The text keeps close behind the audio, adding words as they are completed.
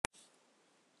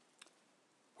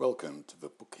Welcome to the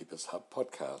Bookkeepers Hub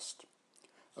podcast,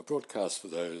 a broadcast for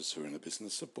those who are in the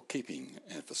business of bookkeeping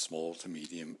and for small to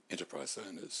medium enterprise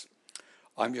owners.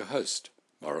 I'm your host,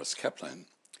 Maurice Kaplan.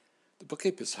 The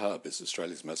Bookkeepers Hub is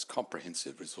Australia's most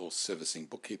comprehensive resource servicing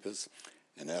bookkeepers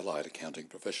and allied accounting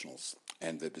professionals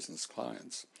and their business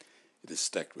clients. It is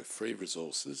stacked with free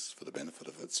resources for the benefit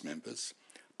of its members,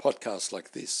 podcasts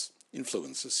like this,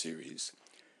 Influencer Series,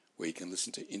 where you can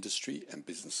listen to industry and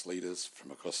business leaders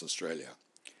from across Australia,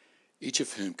 each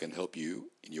of whom can help you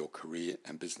in your career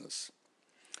and business.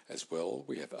 As well,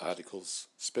 we have articles,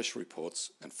 special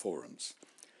reports and forums.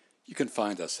 You can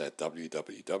find us at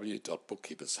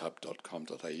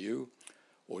www.bookkeepershub.com.au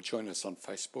or join us on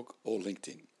Facebook or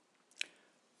LinkedIn.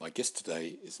 My guest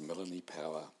today is Melanie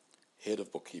Power, Head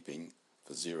of Bookkeeping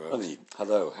for Xero. Melanie,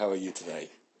 hello, how are you today?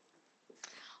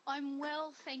 I'm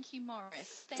well, thank you,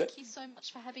 Maurice. Thank you so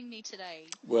much for having me today.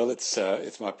 Well, it's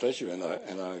my pleasure, and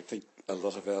I think a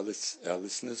lot of our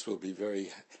listeners will be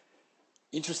very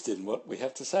interested in what we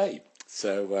have to say.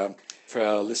 So, for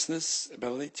our listeners,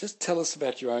 Melanie, just tell us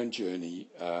about your own journey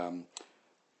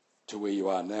to where you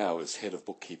are now as Head of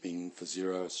Bookkeeping for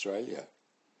Xero Australia.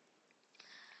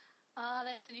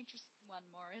 That's an interesting one,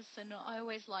 Maurice, and I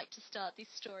always like to start this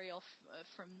story off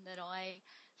from that I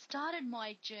started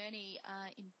my journey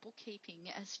in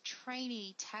bookkeeping as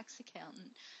trainee tax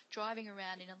accountant, driving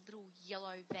around in a little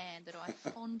yellow van that I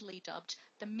fondly dubbed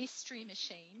the Mystery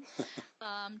Machine,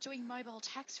 doing mobile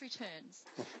tax returns,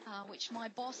 which my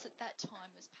boss at that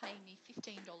time was paying me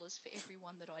 $15 for every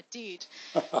one that I did.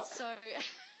 So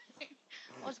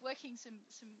I was working some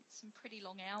pretty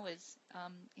long hours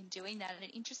in doing that, and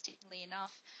interestingly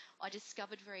enough, I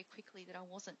discovered very quickly that I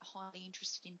wasn't highly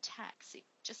interested in tax. It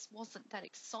just wasn't that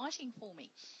exciting for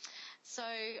me. So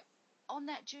on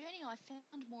that journey, I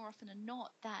found more often than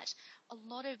not that a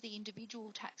lot of the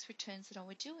individual tax returns that I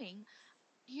were doing,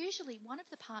 usually one of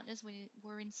the partners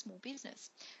were in small business.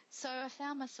 So I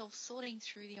found myself sorting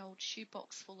through the old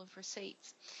shoebox full of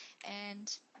receipts,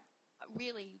 and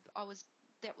really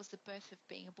that was the birth of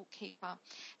being a bookkeeper.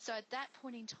 So at that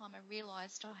point in time, I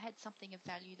realised I had something of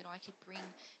value that I could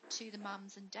bring to the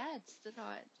mums and dads that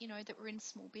that were in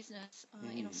small business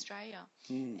in Australia.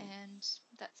 And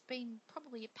that's been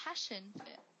probably a passion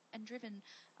and driven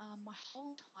my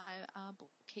whole entire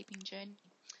bookkeeping journey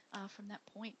from that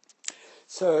point.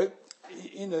 So,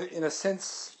 in a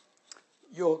sense,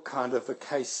 you're kind of a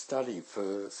case study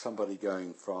for somebody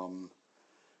going from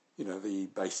the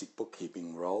basic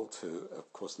bookkeeping role to,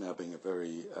 of course, now being a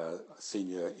very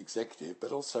senior executive,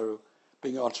 but also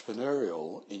being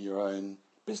entrepreneurial in your own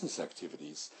business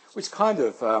activities, which kind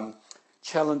of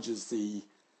challenges the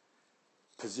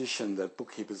position that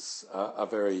bookkeepers are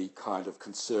very kind of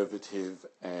conservative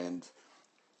and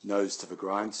nose to the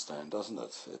grindstone, doesn't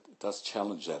it? It does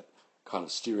challenge that kind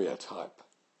of stereotype.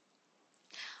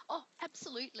 Oh,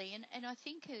 absolutely. And I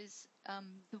think as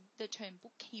the term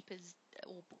bookkeepers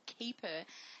or bookkeeper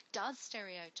does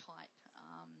stereotype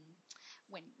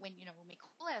when we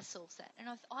call ourselves that. And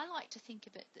I like to think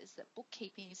of it as that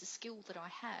bookkeeping is a skill that I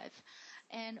have,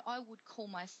 and I would call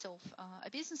myself a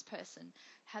business person,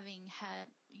 having had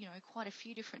quite a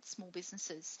few different small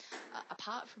businesses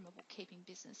apart from a bookkeeping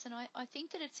business. And I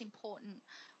think that it's important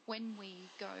when we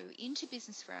go into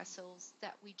business for ourselves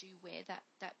that we do wear that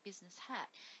business hat,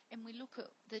 and we look at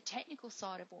the technical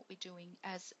side of what we're doing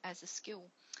as a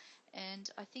skill. And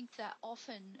I think that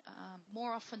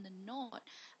more often than not,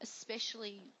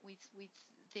 especially with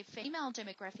the female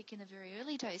demographic in the very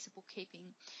early days of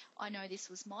bookkeeping, I know this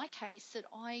was my case, that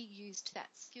I used that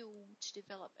skill to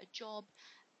develop a job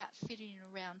that fit in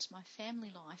around my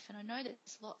family life. And I know that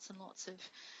there's lots and lots of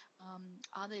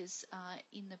others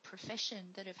in the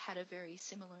profession that have had a very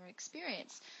similar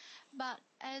experience. But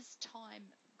as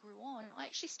time grew on, I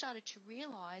actually started to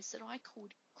realise that I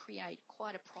could create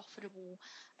quite a profitable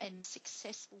and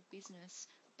successful business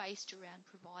based around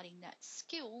providing that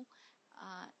skill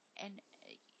and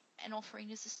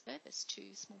offering as a service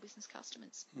to small business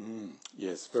customers.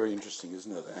 Yes, very interesting,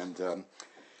 isn't it? And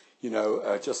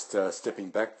just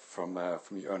stepping back from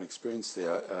your own experience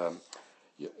there,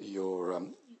 you're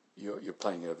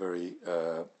playing a very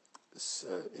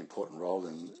important role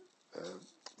in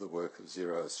the work of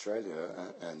Xero Australia,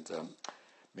 and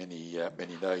many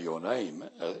know your name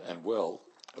and will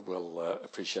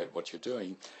appreciate what you're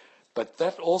doing. But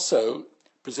that also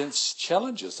presents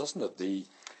challenges, doesn't it? The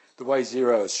way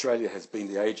Xero Australia has been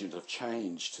the agent of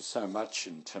change to so much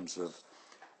in terms of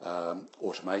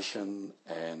automation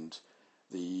and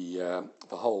the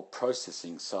whole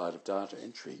processing side of data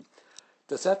entry.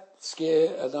 Does that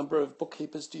scare a number of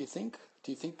bookkeepers, do you think?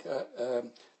 Do you think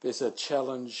there's a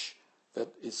challenge that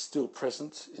is still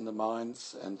present in the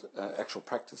minds and actual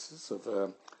practices of,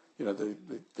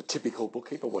 the typical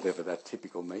bookkeeper, whatever that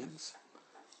typical means?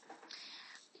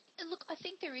 Look, I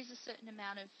think there is a certain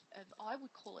amount of I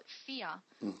would call it fear.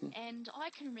 Mm-hmm. And I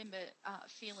can remember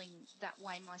feeling that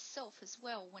way myself as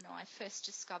well when I first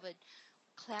discovered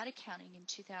cloud accounting in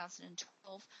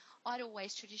 2012. I'd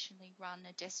always traditionally run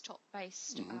a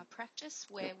desktop-based practice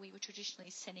where we were traditionally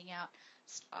sending out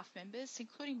staff members,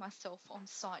 including myself, on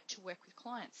site to work with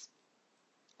clients.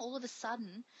 All of a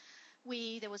sudden,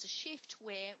 there was a shift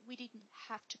where we didn't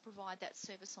have to provide that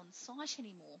service on site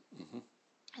anymore. Mm-hmm.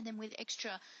 And then with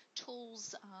extra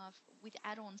tools, with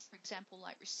add-ons, for example,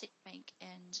 like Receipt Bank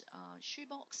and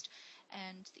Shoeboxed,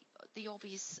 and the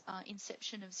obvious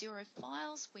inception of Xero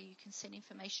files where you can send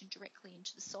information directly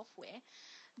into the software,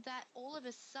 that all of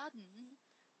a sudden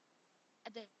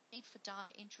the need for data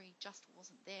entry just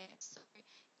wasn't there. So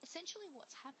essentially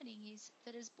what's happening is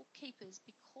that as bookkeepers,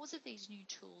 because of these new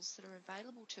tools that are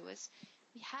available to us,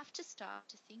 we have to start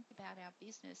to think about our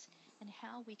business and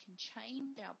how we can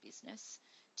change our business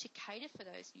to cater for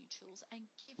those new tools and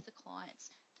give the clients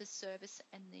the service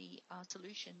and the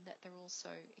solution that they're also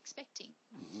expecting.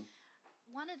 Mm-hmm.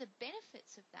 One of the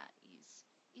benefits of that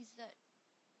is that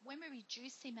when we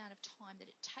reduce the amount of time that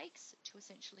it takes to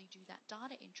essentially do that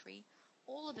data entry,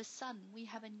 all of a sudden we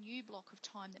have a new block of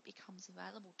time that becomes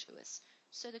available to us.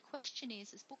 So the question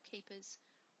is, as bookkeepers,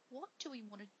 what do we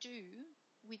want to do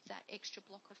with that extra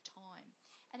block of time?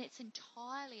 And it's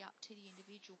entirely up to the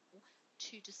individual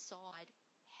to decide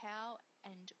how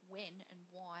and when and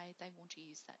why they want to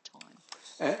use that time.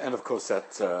 And of course,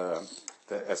 that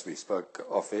as we spoke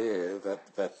off air,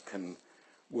 that can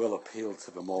well appeal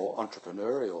to the more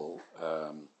entrepreneurial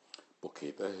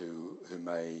bookkeeper who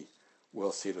may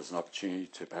well see it as an opportunity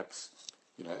to perhaps,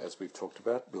 as we've talked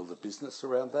about, build a business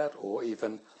around that, or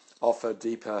even offer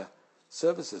deeper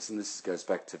services. And this goes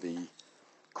back to the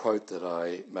quote that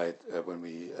I made when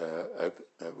we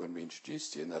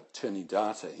introduced you, and that turning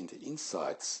data into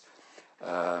insights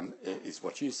is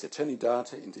what you said. Turning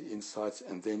data into insights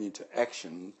and then into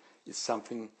action is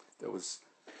something that was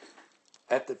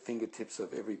at the fingertips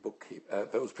of every bookkeeper.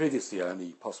 That was previously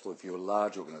only possible if you were a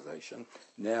large organisation.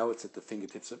 Now it's at the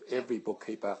fingertips of every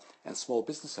bookkeeper and small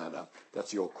business owner.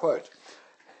 That's your quote.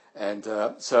 And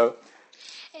so...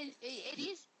 And it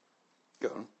is... Go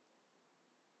on.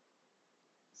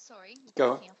 Sorry,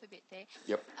 Go breaking on. up a bit there.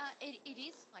 Yep. It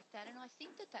is like that, and I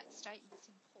think that statement's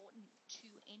important to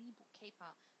any bookkeeper,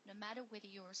 no matter whether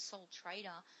you're a sole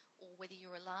trader or whether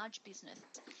you're a large business.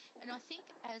 And I think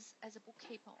as a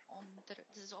bookkeeper that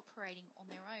is operating on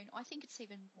their own, I think it's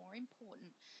even more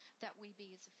important that we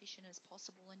be as efficient as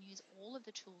possible and use all of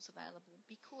the tools available,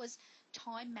 because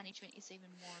time management is even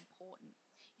more important.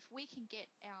 If we can get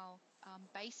our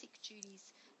basic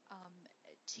duties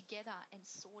together and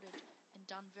sorted and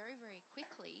done very, very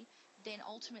quickly, then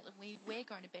ultimately we're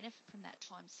going to benefit from that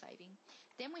time saving.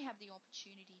 Then we have the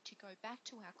opportunity to go back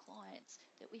to our clients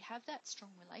that we have that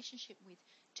strong relationship with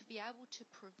to be able to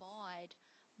provide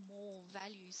more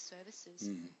value services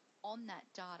on that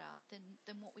data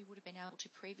than what we would have been able to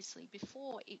previously.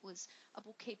 Before, it was a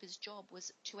bookkeeper's job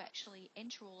was to actually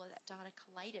enter all of that data,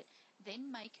 collate it,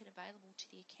 then make it available to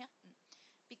the accountant.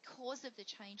 Because of the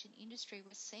change in industry,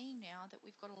 we're seeing now that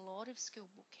we've got a lot of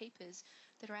skilled bookkeepers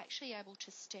that are actually able to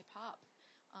step up,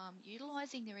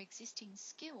 utilising their existing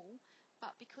skill,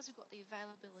 but because we've got the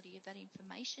availability of that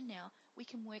information now, we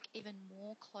can work even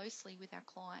more closely with our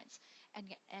clients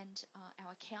and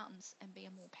our accountants and be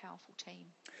a more powerful team.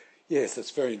 Yes,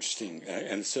 that's very interesting,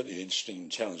 and certainly interesting and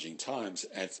challenging times.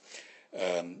 As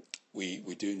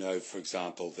we do know, for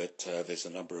example, that there's a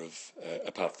number of,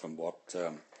 apart from what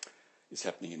is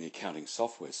happening in the accounting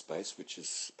software space, which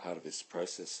is part of this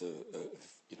process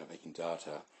of making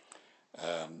data,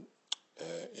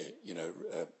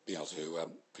 being able to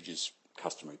produce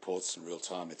custom reports in real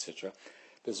time, etc.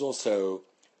 There's also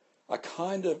a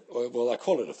kind of, I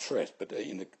call it a threat, but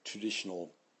in the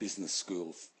traditional business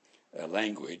school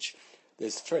language,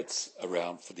 there's threats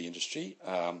around for the industry.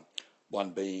 One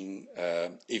being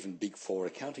even big four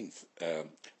accounting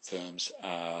firms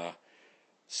are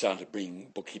starting to bring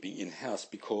bookkeeping in-house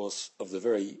because of the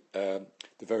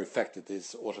very fact that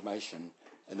this automation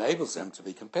enables them to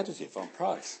be competitive on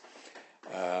price.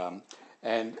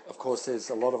 And of course, there's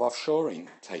a lot of offshoring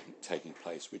taking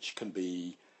place, which can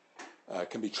be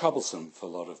troublesome for a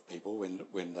lot of people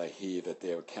when they hear that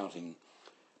their accounting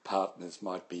partners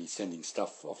might be sending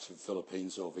stuff off to the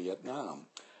Philippines or Vietnam.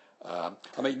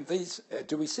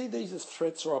 Do we see these as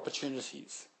threats or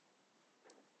opportunities?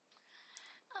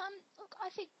 Look, I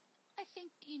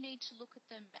think you need to look at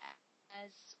them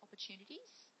as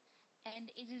opportunities,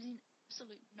 And it is in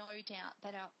absolute no doubt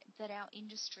that our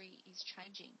industry is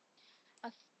changing. I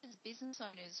think as business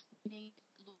owners, we need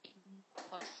to look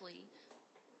closely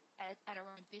at our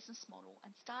own business model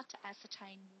and start to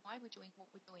ascertain why we're doing what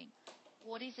we're doing.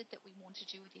 What is it that we want to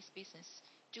do with this business?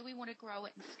 Do we want to grow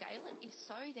it and scale it? If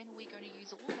so, then we're going to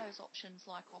use all those options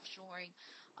like offshoring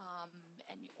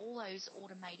and all those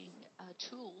automating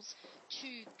tools to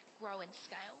grow and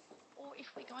scale. Or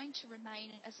if we're going to remain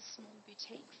as a small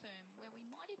boutique firm where we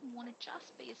might even want to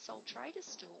just be a sole trader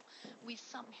still with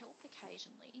some help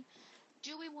occasionally,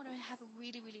 do we want to have a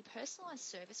really, really personalised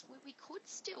service where we could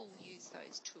still use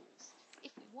those tools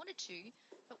if we wanted to,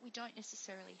 but we don't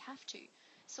necessarily have to?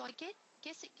 So I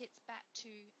guess it gets back to,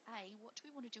 A, what do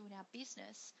we want to do in our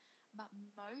business? But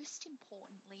most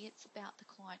importantly, it's about the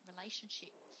client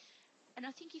relationship. And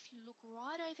I think if you look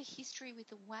right over history with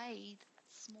the way that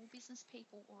small business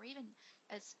people, or even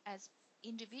as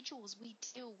individuals, we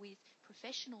deal with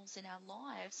professionals in our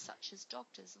lives, such as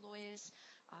doctors, lawyers,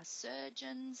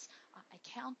 surgeons,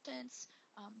 accountants,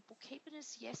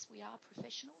 bookkeepers. Yes, we are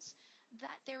professionals.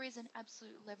 That there is an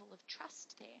absolute level of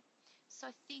trust there. So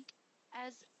I think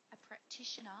as a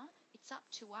practitioner, it's up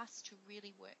to us to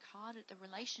really work hard at the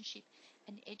relationship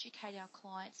and educate our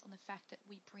clients on the fact that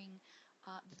we bring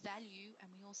value,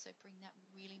 and we also bring that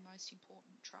really most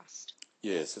important trust.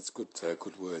 Yes, it's good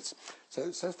words.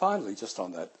 So finally, just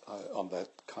on that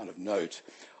kind of note,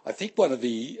 I think one of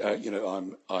the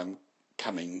I'm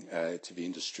coming to the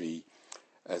industry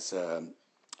as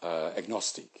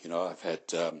agnostic. I've had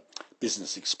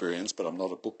business experience, but I'm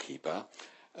not a bookkeeper.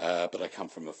 But I come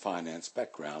from a finance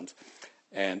background,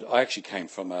 and I actually came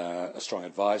from a strong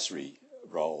advisory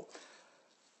role.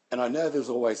 And I know there's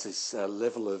always this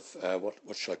level of,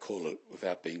 what should I call it,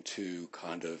 without being too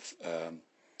kind of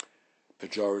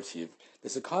pejorative,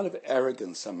 there's a kind of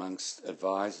arrogance amongst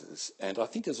advisors, and I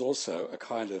think there's also a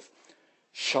kind of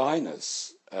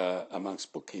shyness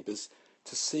amongst bookkeepers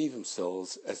to see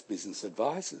themselves as business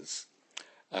advisors.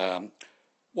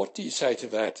 What do you say to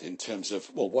that in terms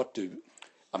of,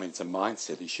 it's a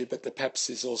mindset issue, but perhaps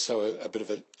there's also a bit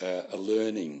of a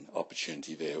learning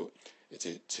opportunity there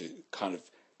to kind of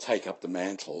take up the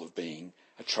mantle of being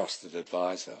a trusted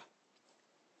advisor.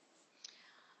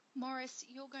 Morris,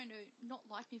 you're going to not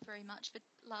like me very much, but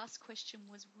last question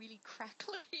was really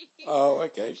crackly. Oh,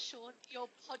 okay. I'm sure your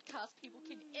podcast people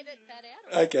can edit that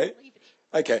out. Or Okay. Leave it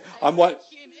in. Okay.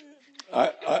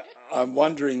 I'm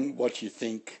wondering what you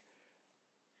think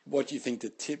to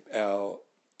tip our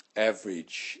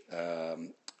average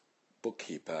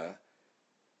bookkeeper.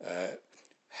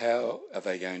 How are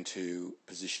they going to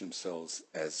position themselves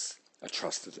as a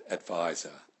trusted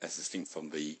advisor, as distinct from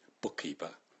the bookkeeper?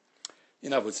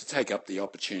 In other words, to take up the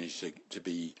opportunity to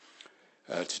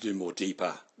do more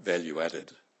deeper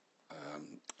value-added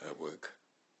work.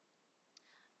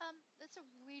 That's a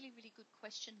really, really good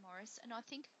question, Morris, and I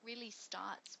think it really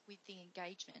starts with the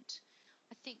engagement.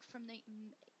 I think from the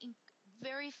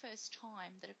very first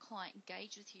time that a client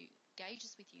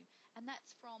engages with you, and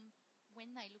that's from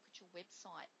when they look at your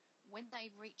website, when they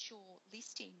reach your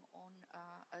listing on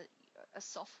a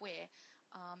software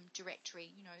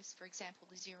directory, for example,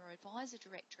 the Xero Advisor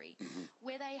directory,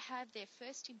 where they have their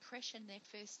first impression, their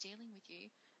first dealing with you.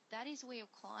 That is where your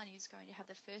client is going to have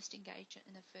the first engagement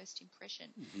and the first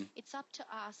impression. It's up to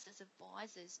us as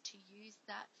advisors to use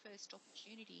that first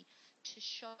opportunity to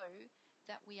show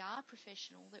that we are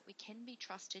professional, that we can be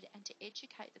trusted, and to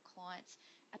educate the clients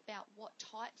about what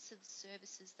types of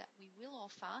services that we will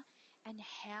offer and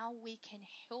how we can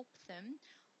help them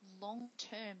long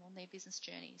term on their business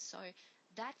journey. So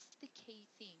that's the key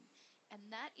thing. And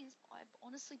that is, I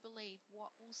honestly believe,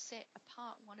 what will set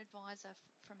apart one advisor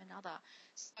from another.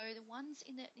 So the ones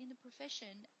in the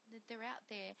profession, that they're out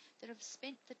there that have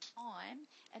spent the time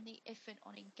and the effort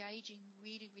on engaging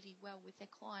really, really well with their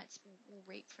clients will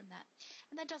reap from that.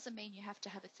 And that doesn't mean you have to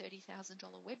have a $30,000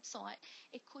 website.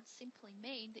 It could simply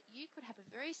mean that you could have a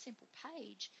very simple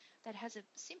page that has a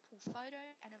simple photo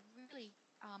and a really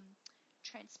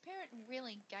transparent and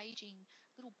really engaging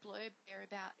little blurb there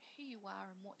about who you are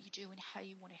and what you do and how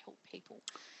you want to help people.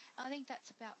 I think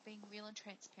that's about being real and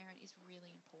transparent is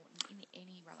really important in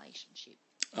any relationship.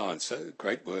 Oh, and so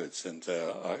great words, and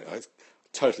I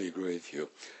totally agree with you.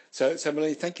 So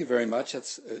Melanie, thank you very much.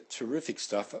 That's terrific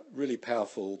stuff. Really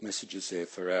powerful messages there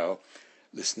for our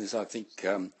listeners. I think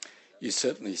you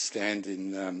certainly stand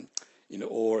in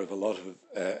awe of a lot of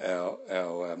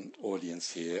our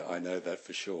audience here. I know that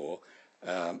for sure.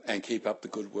 And keep up the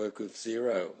good work of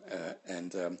Xero,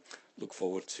 and look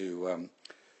forward to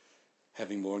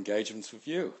having more engagements with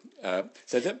you.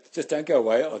 So just don't go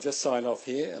away. I'll just sign off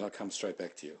here, and I'll come straight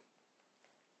back to you.